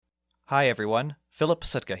Hi everyone, Philip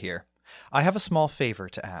Sitka here. I have a small favor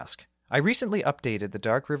to ask. I recently updated the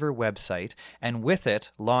Dark River website and with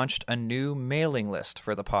it launched a new mailing list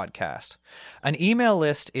for the podcast. An email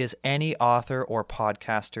list is any author or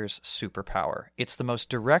podcaster's superpower. It's the most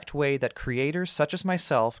direct way that creators such as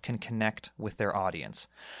myself can connect with their audience.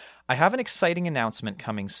 I have an exciting announcement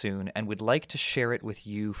coming soon and would like to share it with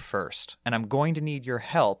you first, and I'm going to need your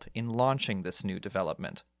help in launching this new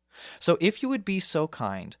development. So if you would be so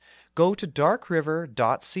kind, go to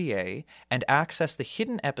darkriver.ca and access the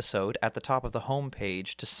hidden episode at the top of the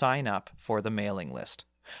homepage to sign up for the mailing list.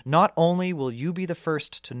 Not only will you be the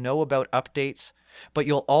first to know about updates, but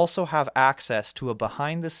you'll also have access to a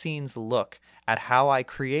behind-the-scenes look at how I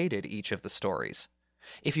created each of the stories.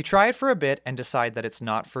 If you try it for a bit and decide that it's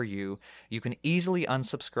not for you, you can easily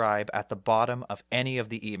unsubscribe at the bottom of any of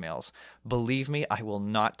the emails. Believe me, I will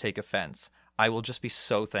not take offense. I will just be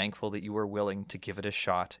so thankful that you were willing to give it a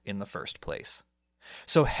shot in the first place.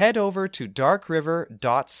 So head over to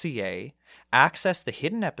darkriver.ca, access the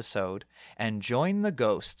hidden episode, and join the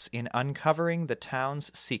ghosts in uncovering the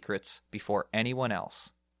town's secrets before anyone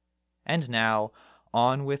else. And now,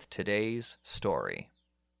 on with today's story.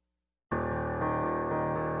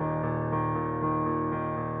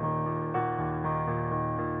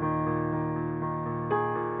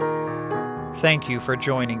 Thank you for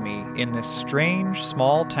joining me in this strange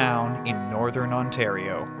small town in northern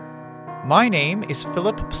Ontario. My name is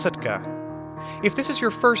Philip Sitka. If this is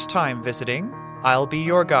your first time visiting, I'll be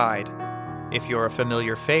your guide. If you're a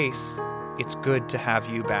familiar face, it's good to have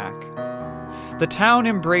you back. The town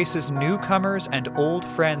embraces newcomers and old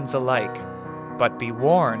friends alike, but be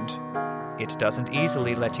warned, it doesn't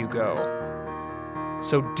easily let you go.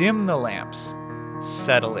 So dim the lamps,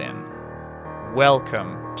 settle in.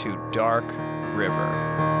 Welcome to Dark River.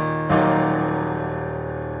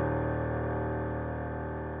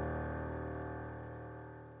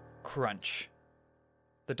 Crunch.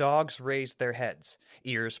 The dogs raised their heads,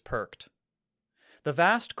 ears perked. The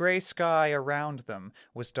vast gray sky around them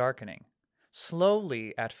was darkening,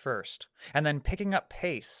 slowly at first, and then picking up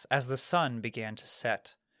pace as the sun began to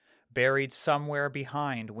set, buried somewhere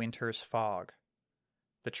behind winter's fog.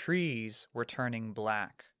 The trees were turning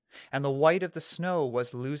black, and the white of the snow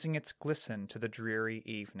was losing its glisten to the dreary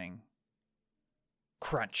evening.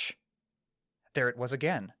 Crunch! There it was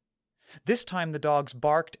again. This time the dogs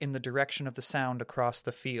barked in the direction of the sound across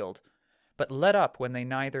the field, but let up when they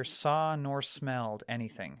neither saw nor smelled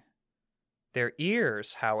anything. Their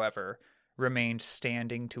ears, however, remained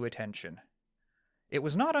standing to attention. It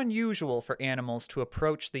was not unusual for animals to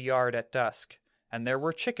approach the yard at dusk, and there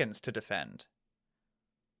were chickens to defend.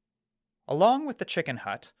 Along with the chicken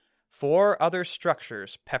hut, 4 other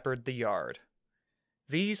structures peppered the yard.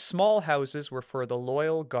 These small houses were for the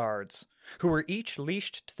loyal guards, who were each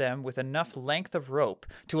leashed to them with enough length of rope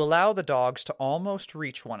to allow the dogs to almost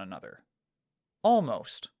reach one another.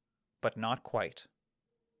 Almost, but not quite.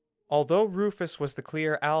 Although Rufus was the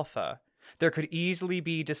clear alpha, there could easily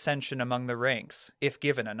be dissension among the ranks if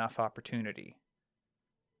given enough opportunity.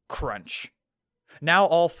 Crunch! Now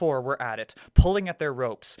all 4 were at it, pulling at their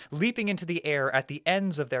ropes, leaping into the air at the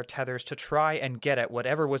ends of their tethers to try and get at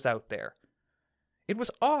whatever was out there. It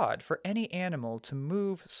was odd for any animal to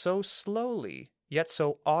move so slowly, yet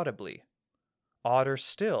so audibly. Odder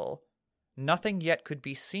still, nothing yet could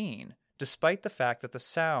be seen, despite the fact that the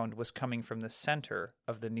sound was coming from the center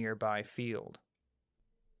of the nearby field.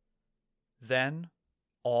 Then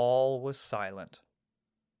all was silent.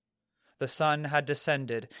 The sun had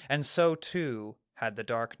descended, and so too had the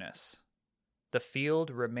darkness. The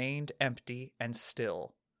field remained empty and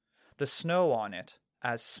still, the snow on it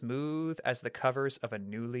as smooth as the covers of a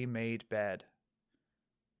newly made bed.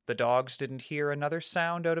 The dogs didn't hear another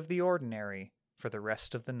sound out of the ordinary for the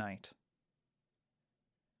rest of the night.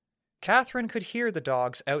 Catherine could hear the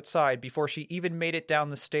dogs outside before she even made it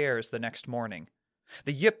down the stairs the next morning.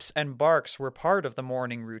 The yips and barks were part of the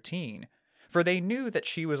morning routine, for they knew that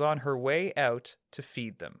she was on her way out to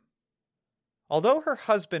feed them. Although her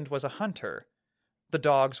husband was a hunter, the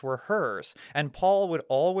dogs were hers, and Paul would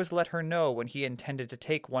always let her know when he intended to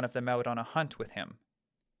take one of them out on a hunt with him.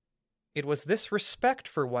 It was this respect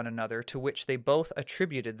for one another to which they both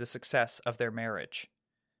attributed the success of their marriage.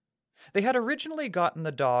 They had originally gotten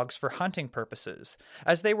the dogs for hunting purposes,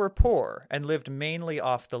 as they were poor and lived mainly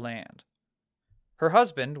off the land. Her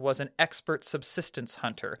husband was an expert subsistence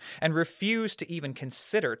hunter and refused to even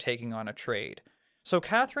consider taking on a trade, so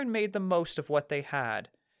Catherine made the most of what they had,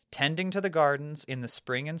 tending to the gardens in the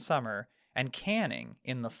spring and summer, and canning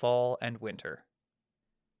in the fall and winter.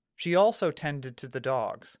 She also tended to the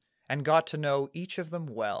dogs, and got to know each of them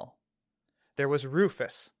well. There was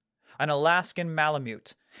Rufus, an Alaskan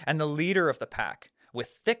Malamute, and the leader of the pack, with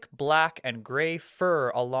thick black and gray fur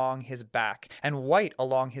along his back and white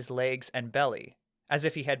along his legs and belly, as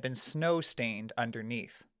if he had been snow-stained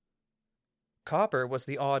underneath. Copper was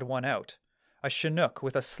the odd one out, a Chinook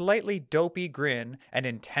with a slightly dopey grin and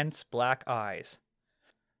intense black eyes.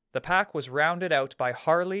 The pack was rounded out by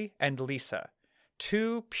Harley and Lisa,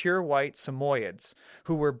 two pure white Samoyeds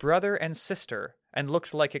who were brother and sister and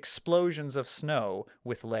looked like explosions of snow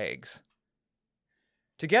with legs.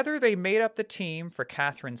 Together they made up the team for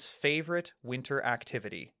Catherine's favorite winter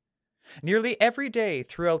activity. Nearly every day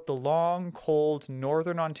throughout the long, cold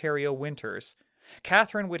northern Ontario winters,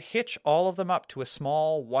 Catherine would hitch all of them up to a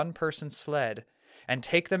small one-person sled and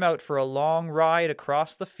take them out for a long ride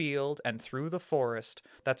across the field and through the forest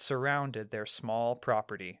that surrounded their small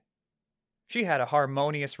property. She had a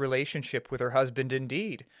harmonious relationship with her husband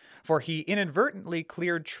indeed, for he inadvertently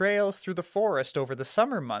cleared trails through the forest over the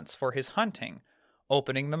summer months for his hunting,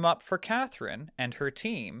 opening them up for Catherine and her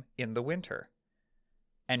team in the winter.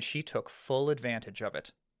 And she took full advantage of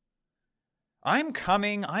it. I'm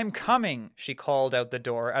coming, she called out the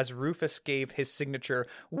door as Rufus gave his signature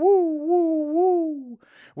woo, woo, woo,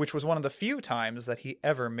 which was one of the few times that he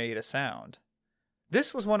ever made a sound.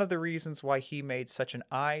 This was one of the reasons why he made such an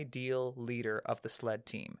ideal leader of the sled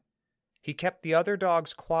team. He kept the other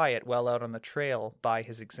dogs quiet while out on the trail by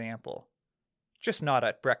his example. Just not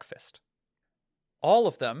at breakfast. All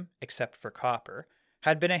of them, except for Copper,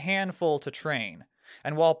 had been a handful to train,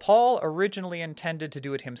 and while Paul originally intended to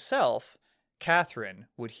do it himself, Catherine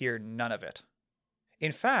would hear none of it.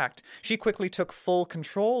 In fact, she quickly took full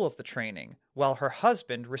control of the training, while her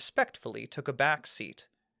husband respectfully took a back seat.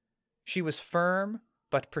 She was firm,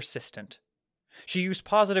 but persistent. She used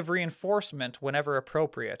positive reinforcement whenever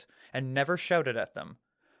appropriate, and never shouted at them,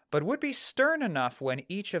 but would be stern enough when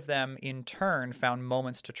each of them in turn found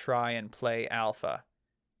moments to try and play alpha.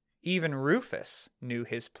 Even Rufus knew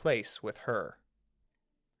his place with her.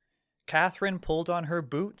 Catherine pulled on her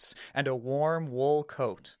boots and a warm wool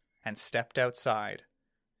coat and stepped outside.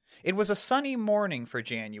 It was a sunny morning for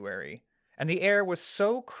January, and the air was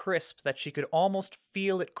so crisp that she could almost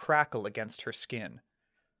feel it crackle against her skin.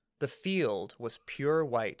 The field was pure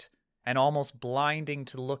white and almost blinding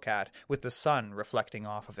to look at with the sun reflecting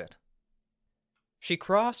off of it. She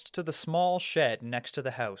crossed to the small shed next to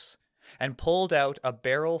the house and pulled out a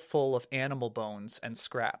barrel full of animal bones and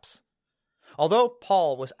scraps. Although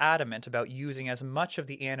Paul was adamant about using as much of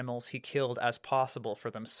the animals he killed as possible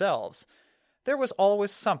for themselves, there was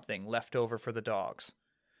always something left over for the dogs.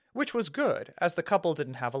 Which was good, as the couple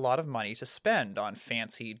didn't have a lot of money to spend on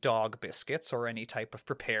fancy dog biscuits or any type of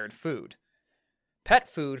prepared food. Pet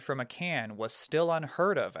food from a can was still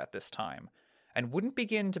unheard of at this time, and wouldn't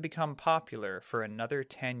begin to become popular for another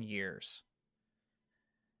 10 years.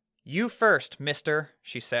 "You first, mister,"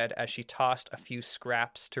 she said as she tossed a few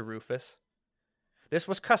scraps to Rufus. This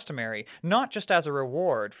was customary, not just as a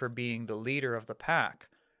reward for being the leader of the pack,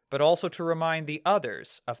 but also to remind the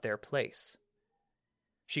others of their place.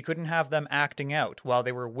 She couldn't have them acting out while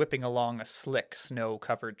they were whipping along a slick,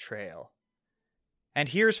 snow-covered trail. "And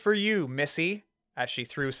here's for you, missy," as she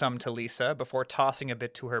threw some to Lisa before tossing a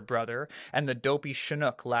bit to her brother, and the dopey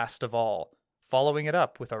Chinook last of all, following it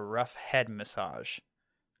up with a rough head massage.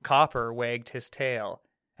 Copper wagged his tail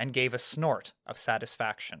and gave a snort of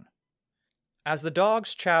satisfaction. As the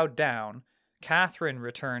dogs chowed down, Catherine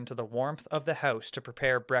returned to the warmth of the house to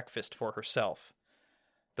prepare breakfast for herself.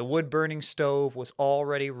 The wood-burning stove was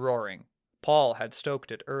already roaring. Paul had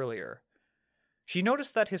stoked it earlier. She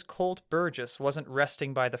noticed that his Colt Burgess wasn't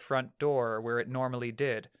resting by the front door where it normally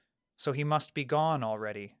did, so he must be gone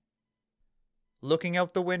already. Looking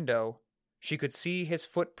out the window, she could see his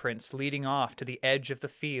footprints leading off to the edge of the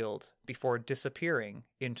field before disappearing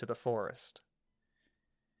into the forest.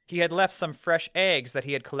 He had left some fresh eggs that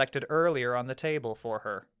he had collected earlier on the table for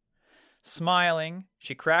her. Smiling,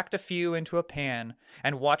 she cracked a few into a pan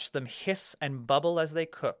and watched them hiss and bubble as they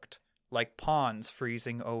cooked, like ponds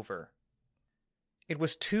freezing over. It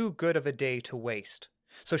was too good of a day to waste,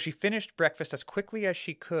 so she finished breakfast as quickly as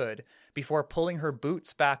she could before pulling her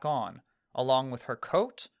boots back on, along with her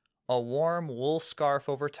coat, a warm wool scarf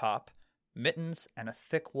over top, mittens, and a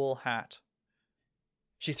thick wool hat.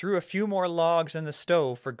 She threw a few more logs in the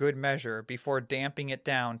stove for good measure before damping it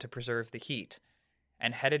down to preserve the heat,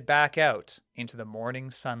 and headed back out into the morning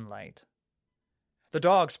sunlight. The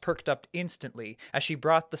dogs perked up instantly as she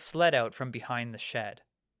brought the sled out from behind the shed.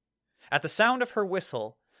 At the sound of her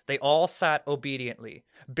whistle, they all sat obediently,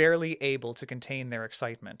 barely able to contain their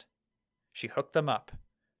excitement. She hooked them up,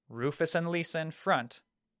 Rufus and Lisa in front,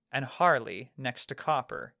 and Harley next to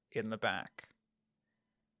Copper in the back.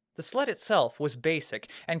 The sled itself was basic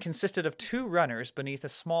and consisted of 2 runners beneath a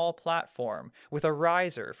small platform with a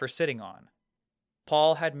riser for sitting on.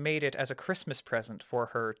 Paul had made it as a Christmas present for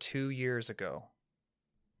her 2 years ago.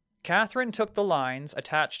 Catherine took the lines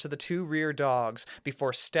attached to the 2 rear dogs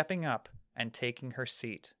before stepping up and taking her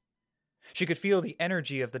seat. She could feel the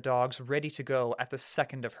energy of the dogs ready to go at the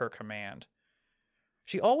second of her command.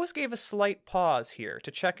 She always gave a slight pause here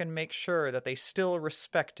to check and make sure that they still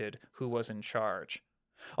respected who was in charge.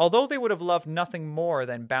 Although they would have loved nothing more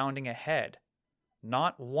than bounding ahead,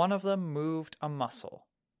 not one of them moved a muscle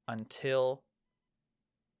until...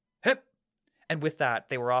 Hip! And with that,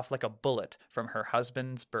 they were off like a bullet from her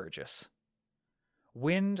husband's Burgess.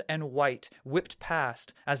 Wind and White whipped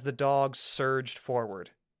past as the dogs surged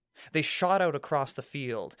forward. They shot out across the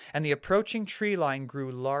field, and the approaching tree line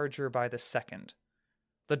grew larger by the second.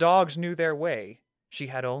 The dogs knew their way. She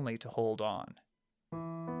had only to hold on.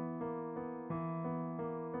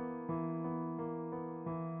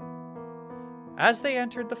 As they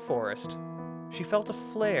entered the forest, she felt a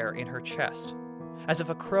flare in her chest, as if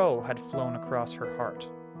a crow had flown across her heart.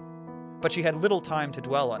 But she had little time to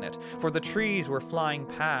dwell on it, for the trees were flying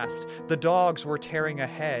past, the dogs were tearing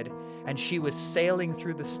ahead, and she was sailing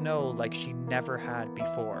through the snow like she never had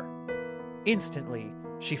before. Instantly,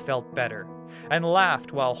 she felt better, and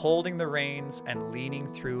laughed while holding the reins and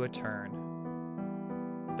leaning through a turn.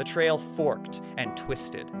 The trail forked and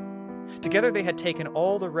twisted. Together they had taken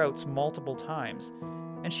all the routes multiple times,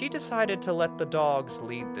 and she decided to let the dogs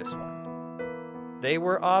lead this one. They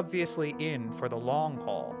were obviously in for the long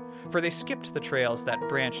haul, for they skipped the trails that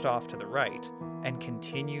branched off to the right and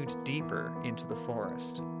continued deeper into the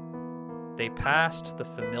forest. They passed the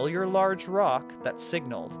familiar large rock that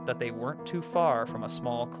signaled that they weren't too far from a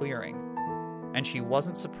small clearing, and she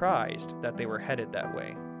wasn't surprised that they were headed that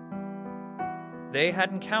way. They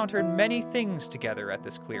had encountered many things together at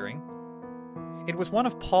this clearing. It was one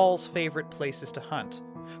of Paul's favorite places to hunt,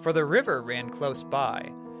 for the river ran close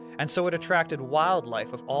by, and so it attracted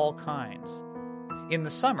wildlife of all kinds. In the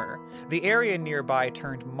summer, the area nearby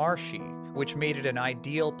turned marshy, which made it an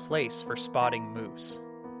ideal place for spotting moose.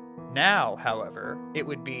 Now, however, it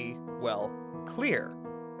would be, well, clear,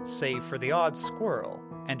 save for the odd squirrel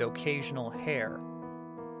and occasional hare.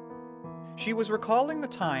 She was recalling the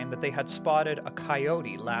time that they had spotted a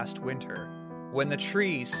coyote last winter, when the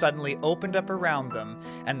trees suddenly opened up around them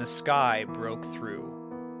and the sky broke through.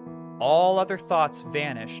 All other thoughts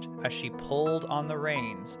vanished as she pulled on the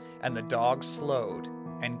reins and the dog slowed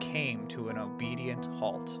and came to an obedient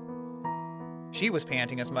halt. She was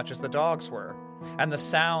panting as much as the dogs were, and the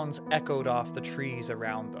sounds echoed off the trees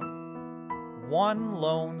around them. One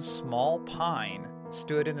lone small pine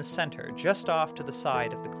stood in the center just off to the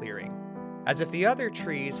side of the clearing, as if the other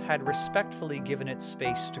trees had respectfully given it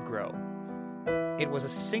space to grow. It was a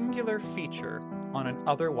singular feature on an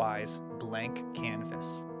otherwise blank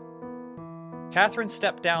canvas. Catherine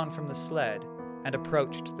stepped down from the sled and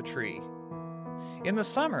approached the tree. In the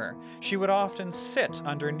summer, she would often sit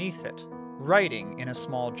underneath it, writing in a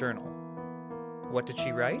small journal. What did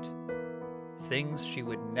she write? Things she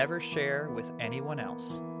would never share with anyone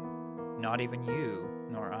else. Not even you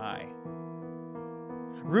nor I.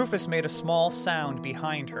 Rufus made a small sound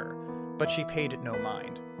behind her, but she paid it no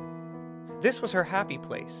mind. This was her happy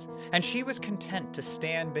place, and she was content to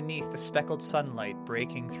stand beneath the speckled sunlight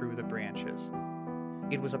breaking through the branches.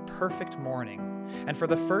 It was a perfect morning, and for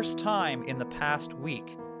the first time in the past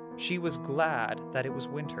week, she was glad that it was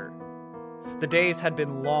winter. The days had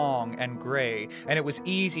been long and gray, and it was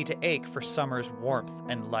easy to ache for summer's warmth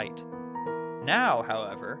and light. Now,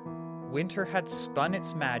 however, winter had spun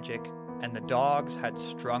its magic, and the dogs had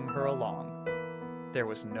strung her along. There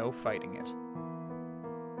was no fighting it.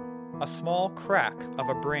 A small crack of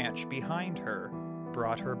a branch behind her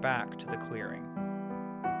brought her back to the clearing.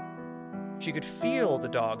 She could feel the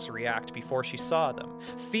dogs react before she saw them,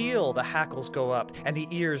 feel the hackles go up and the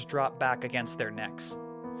ears drop back against their necks.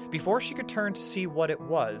 Before she could turn to see what it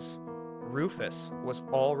was, Rufus was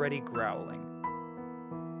already growling.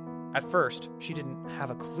 At first, she didn't have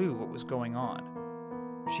a clue what was going on.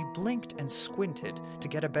 She blinked and squinted to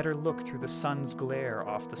get a better look through the sun's glare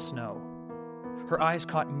off the snow. Her eyes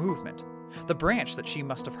caught movement, the branch that she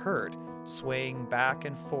must have heard, swaying back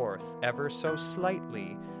and forth ever so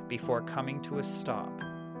slightly before coming to a stop.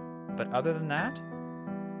 But other than that,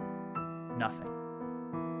 nothing.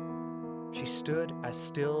 She stood as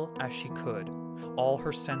still as she could, all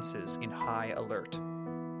her senses in high alert.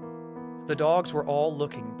 The dogs were all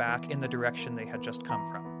looking back in the direction they had just come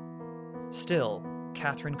from. Still,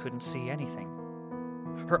 Catherine couldn't see anything.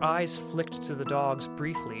 Her eyes flicked to the dogs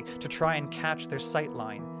briefly to try and catch their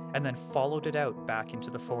sightline, and then followed it out back into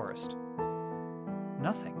the forest.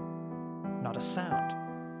 Nothing. Not a sound.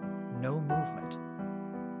 No movement.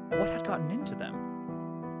 What had gotten into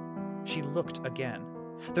them? She looked again.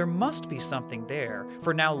 There must be something there,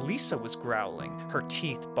 for now Lisa was growling, her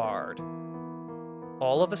teeth bared.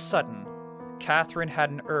 All of a sudden, Catherine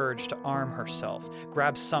had an urge to arm herself,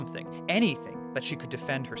 grab something, anything that she could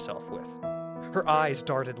defend herself with. Her eyes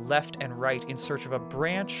darted left and right in search of a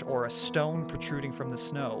branch or a stone protruding from the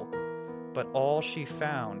snow, but all she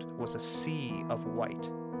found was a sea of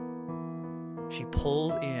white. She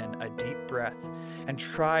pulled in a deep breath and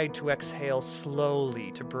tried to exhale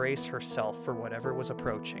slowly to brace herself for whatever was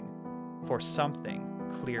approaching, for something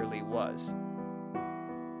clearly was.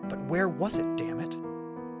 But where was it, damn it?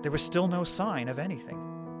 There was still no sign of anything.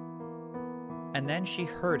 And then she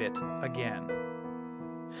heard it again.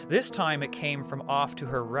 This time it came from off to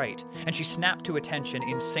her right, and she snapped to attention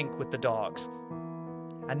in sync with the dogs.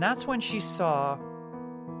 And that's when she saw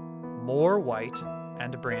more white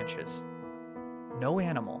and branches. No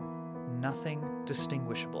animal, nothing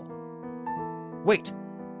distinguishable. Wait,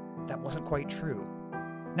 that wasn't quite true.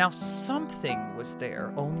 Now something was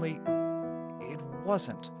there, only it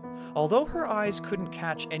wasn't. Although her eyes couldn't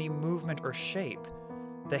catch any movement or shape,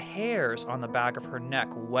 the hairs on the back of her neck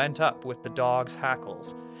went up with the dog's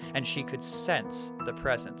hackles, and she could sense the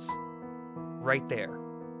presence. Right there.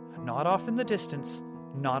 Not off in the distance,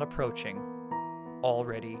 not approaching.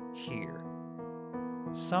 Already here.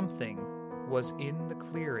 Something was in the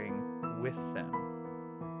clearing with them.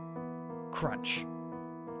 Crunch.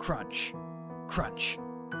 Crunch. Crunch.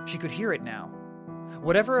 She could hear it now.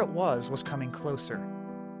 Whatever it was coming closer.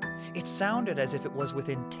 It sounded as if it was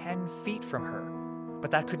within 10 feet from her,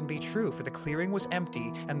 but that couldn't be true, for the clearing was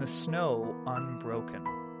empty and the snow unbroken.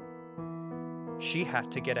 She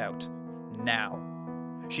had to get out. Now.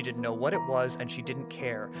 She didn't know what it was, and she didn't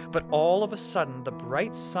care, but all of a sudden the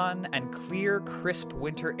bright sun and clear, crisp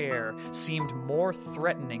winter air seemed more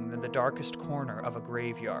threatening than the darkest corner of a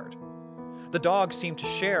graveyard. The dogs seemed to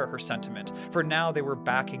share her sentiment, for now they were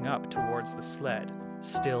backing up towards the sled,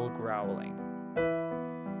 still growling.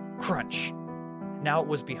 Crunch! Now it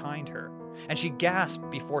was behind her, and she gasped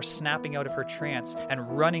before snapping out of her trance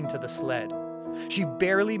and running to the sled. She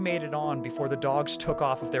barely made it on before the dogs took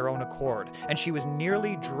off of their own accord, and she was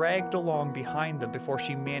nearly dragged along behind them before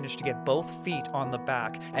she managed to get both feet on the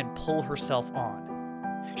back and pull herself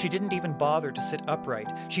on. She didn't even bother to sit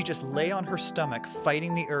upright. She just lay on her stomach,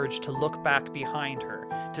 fighting the urge to look back behind her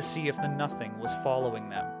to see if the nothing was following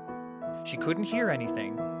them. She couldn't hear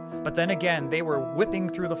anything, but then again they were whipping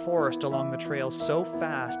through the forest along the trail so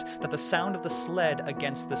fast that the sound of the sled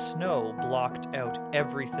against the snow blocked out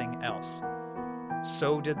everything else.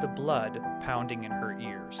 So did the blood pounding in her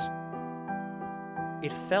ears.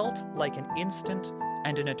 It felt like an instant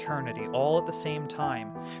and an eternity all at the same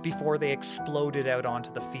time before they exploded out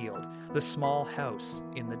onto the field, the small house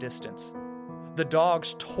in the distance. The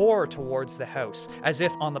dogs tore towards the house as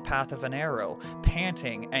if on the path of an arrow,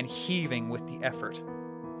 panting and heaving with the effort.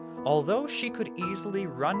 Although she could easily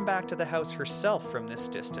run back to the house herself from this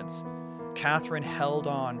distance, Catherine held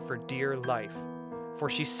on for dear life, for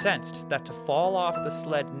she sensed that to fall off the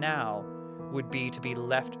sled now would be to be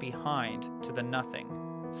left behind to the nothing,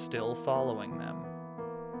 still following them.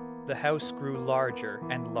 The house grew larger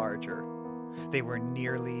and larger. They were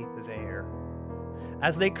nearly there.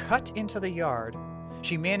 As they cut into the yard,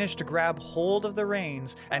 she managed to grab hold of the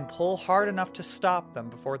reins and pull hard enough to stop them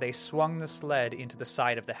before they swung the sled into the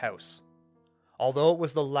side of the house. Although it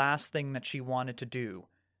was the last thing that she wanted to do,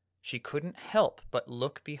 she couldn't help but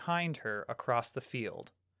look behind her across the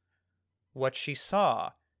field. What she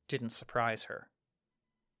saw didn't surprise her.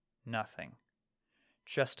 Nothing.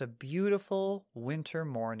 Just a beautiful winter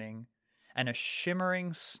morning and a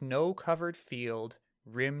shimmering snow-covered field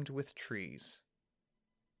rimmed with trees.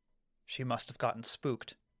 She must have gotten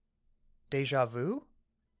spooked. Déjà vu?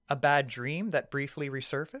 A bad dream that briefly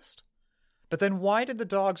resurfaced? But then why did the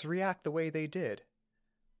dogs react the way they did?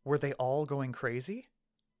 Were they all going crazy?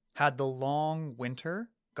 Had the long winter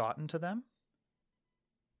gotten to them?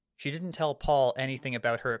 She didn't tell Paul anything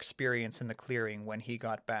about her experience in the clearing when he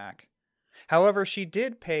got back. However, she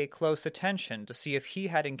did pay close attention to see if he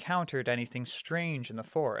had encountered anything strange in the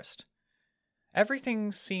forest.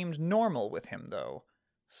 Everything seemed normal with him, though,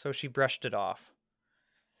 so she brushed it off.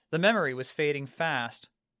 The memory was fading fast,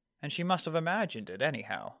 and she must have imagined it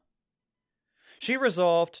anyhow. She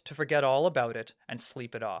resolved to forget all about it and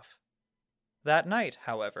sleep it off. That night,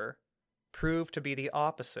 however, proved to be the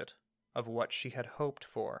opposite of what she had hoped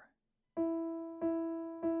for.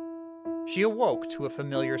 She awoke to a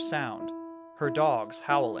familiar sound, her dogs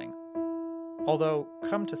howling. Although,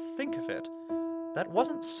 come to think of it, that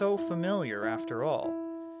wasn't so familiar after all.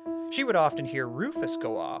 She would often hear Rufus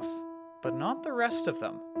go off, but not the rest of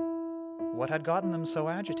them. What had gotten them so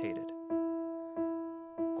agitated?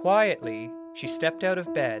 Quietly, she stepped out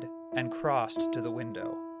of bed and crossed to the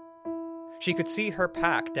window. She could see her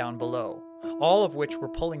pack down below, all of which were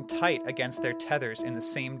pulling tight against their tethers in the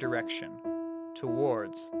same direction,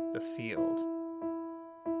 towards the field.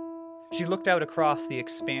 She looked out across the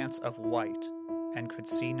expanse of white and could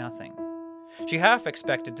see nothing. She half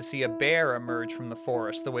expected to see a bear emerge from the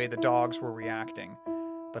forest the way the dogs were reacting,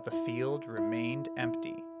 but the field remained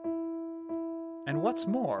empty. And what's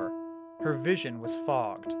more, her vision was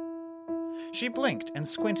fogged. She blinked and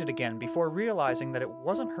squinted again before realizing that it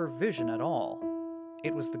wasn't her vision at all.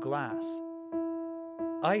 It was the glass.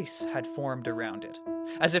 Ice had formed around it,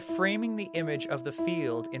 as if framing the image of the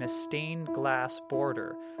field in a stained glass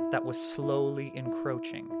border that was slowly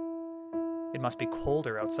encroaching. It must be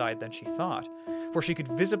colder outside than she thought, for she could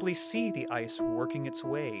visibly see the ice working its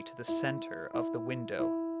way to the center of the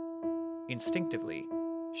window. Instinctively,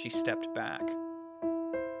 she stepped back.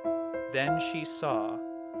 Then she saw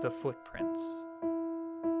the footprints.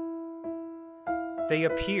 They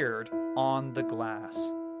appeared on the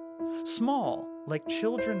glass. Small, like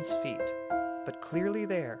children's feet, but clearly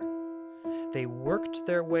there. They worked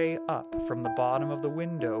their way up from the bottom of the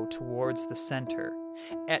window towards the center,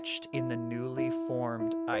 etched in the newly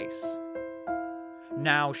formed ice.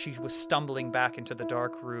 Now she was stumbling back into the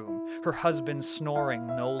dark room, her husband snoring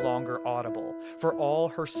no longer audible, for all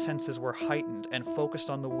her senses were heightened and focused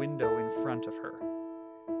on the window in front of her.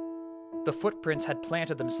 The footprints had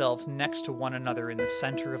planted themselves next to one another in the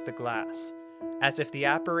center of the glass, as if the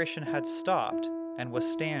apparition had stopped and was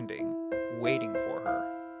standing, waiting for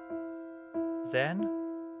her. Then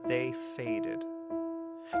they faded.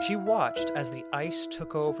 She watched as the ice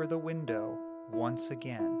took over the window once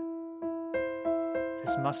again.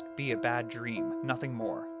 This must be a bad dream, nothing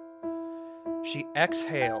more. She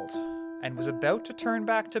exhaled and was about to turn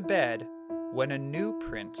back to bed when a new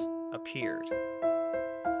print appeared.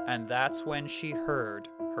 And that's when she heard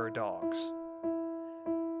her dogs.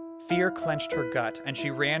 Fear clenched her gut, and she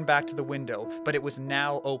ran back to the window, but it was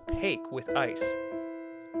now opaque with ice.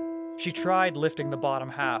 She tried lifting the bottom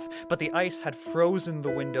half, but the ice had frozen the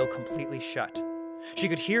window completely shut. She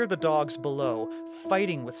could hear the dogs below,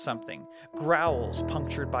 fighting with something, growls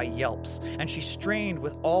punctured by yelps, and she strained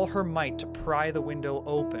with all her might to pry the window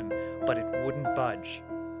open, but it wouldn't budge.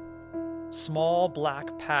 Small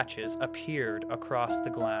black patches appeared across the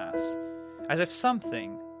glass, as if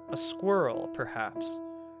something, a squirrel perhaps,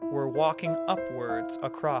 were walking upwards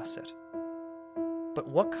across it. But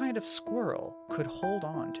what kind of squirrel could hold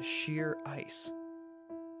on to sheer ice?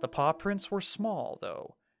 The paw prints were small,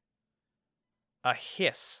 though. A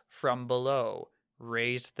hiss from below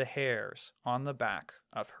raised the hairs on the back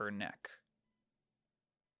of her neck.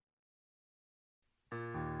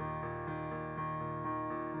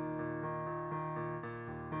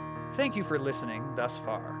 Thank you for listening thus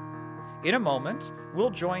far. In a moment, we'll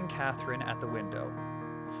join Catherine at the window.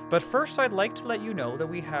 But first, I'd like to let you know that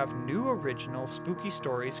we have new original spooky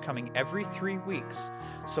stories coming every 3 weeks,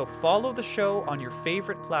 so follow the show on your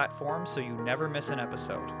favorite platform so you never miss an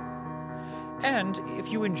episode. And if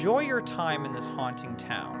you enjoy your time in this haunting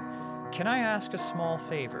town, can I ask a small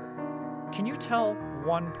favor? Can you tell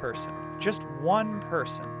one person, just one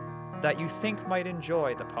person, that you think might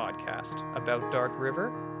enjoy the podcast about Dark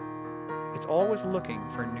River? It's always looking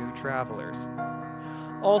for new travelers.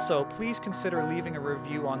 Also, please consider leaving a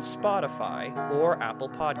review on Spotify or Apple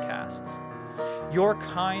Podcasts. Your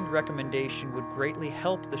kind recommendation would greatly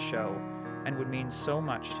help the show and would mean so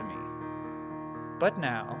much to me. But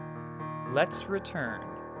now, let's return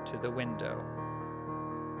to the window.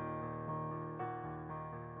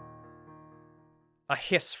 A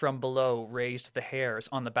hiss from below raised the hairs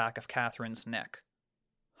on the back of Catherine's neck.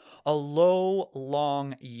 A low,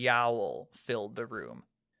 long yowl filled the room.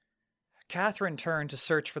 Catherine turned to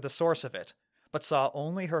search for the source of it, but saw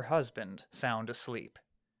only her husband sound asleep.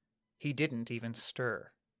 He didn't even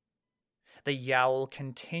stir. The yowl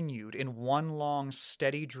continued in one long,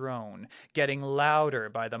 steady drone, getting louder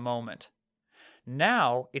by the moment.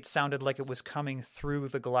 Now it sounded like it was coming through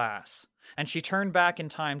the glass, and she turned back in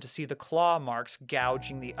time to see the claw marks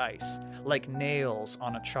gouging the ice, like nails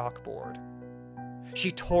on a chalkboard. She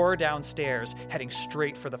tore downstairs, heading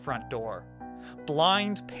straight for the front door.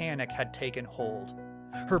 Blind panic had taken hold.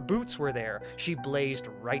 Her boots were there. She blazed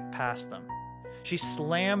right past them. She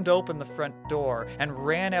slammed open the front door and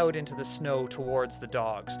ran out into the snow towards the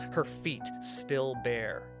dogs, her feet still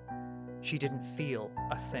bare. She didn't feel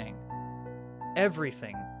a thing.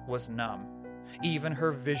 Everything was numb. Even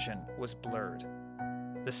her vision was blurred.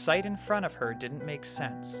 The sight in front of her didn't make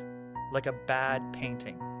sense, like a bad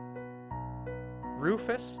painting.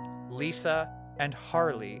 Rufus, Lisa, and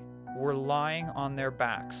Harley were lying on their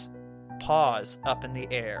backs, paws up in the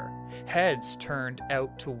air, heads turned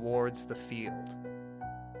out towards the field.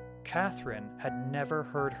 Catherine had never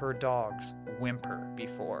heard her dogs whimper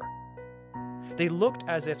before. They looked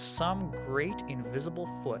as if some great invisible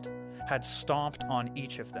foot had stomped on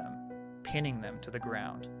each of them, pinning them to the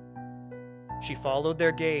ground. She followed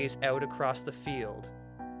their gaze out across the field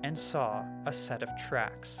and saw a set of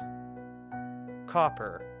tracks.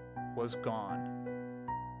 Copper was gone.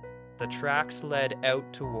 The tracks led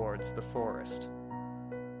out towards the forest.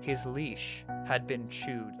 His leash had been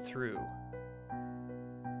chewed through.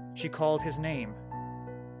 She called his name.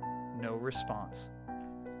 No response.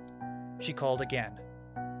 She called again,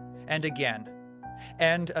 and again,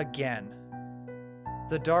 and again.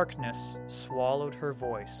 The darkness swallowed her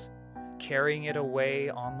voice, carrying it away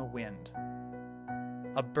on the wind.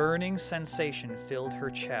 A burning sensation filled her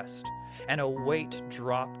chest, and a weight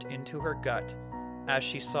dropped into her gut as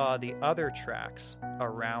she saw the other tracks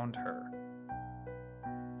around her.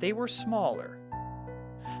 They were smaller.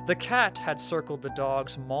 The cat had circled the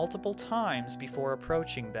dogs multiple times before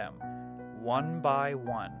approaching them, one by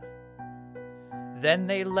one. Then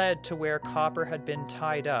they led to where Copper had been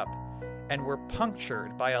tied up and were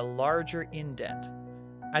punctured by a larger indent,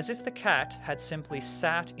 as if the cat had simply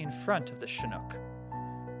sat in front of the Chinook.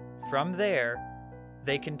 From there,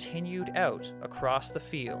 they continued out across the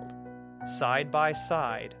field, side by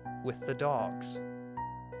side with the dogs.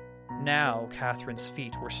 Now Catherine's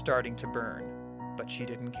feet were starting to burn, but she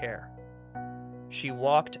didn't care. She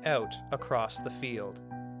walked out across the field.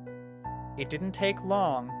 It didn't take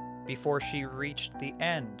long before she reached the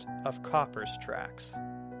end of Copper's tracks.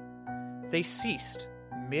 They ceased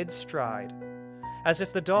mid-stride, as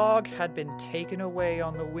if the dog had been taken away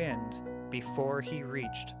on the wind before he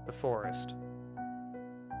reached the forest.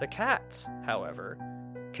 The cats, however,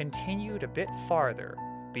 continued a bit farther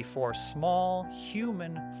before small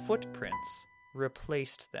human footprints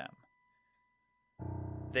replaced them.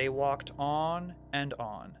 They walked on and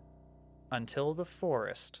on until the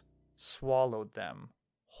forest swallowed them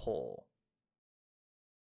whole.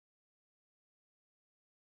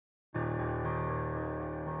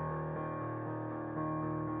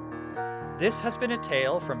 This has been a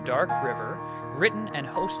tale from Dark River, written and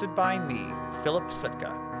hosted by me, Philip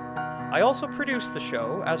Sitka. I also produced the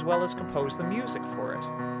show as well as composed the music for it.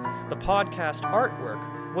 The podcast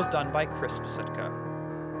artwork was done by Chris Sitka.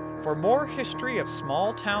 For more history of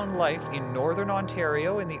small-town life in Northern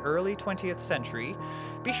Ontario in the early 20th century,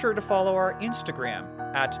 be sure to follow our Instagram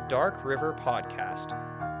at Dark River Podcast.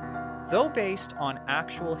 Though based on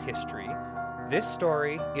actual history, this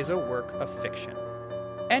story is a work of fiction.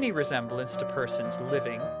 Any resemblance to persons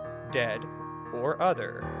living, dead, or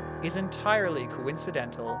other is entirely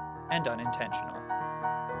coincidental and unintentional.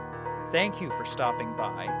 Thank you for stopping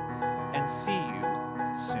by, and see you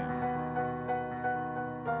soon.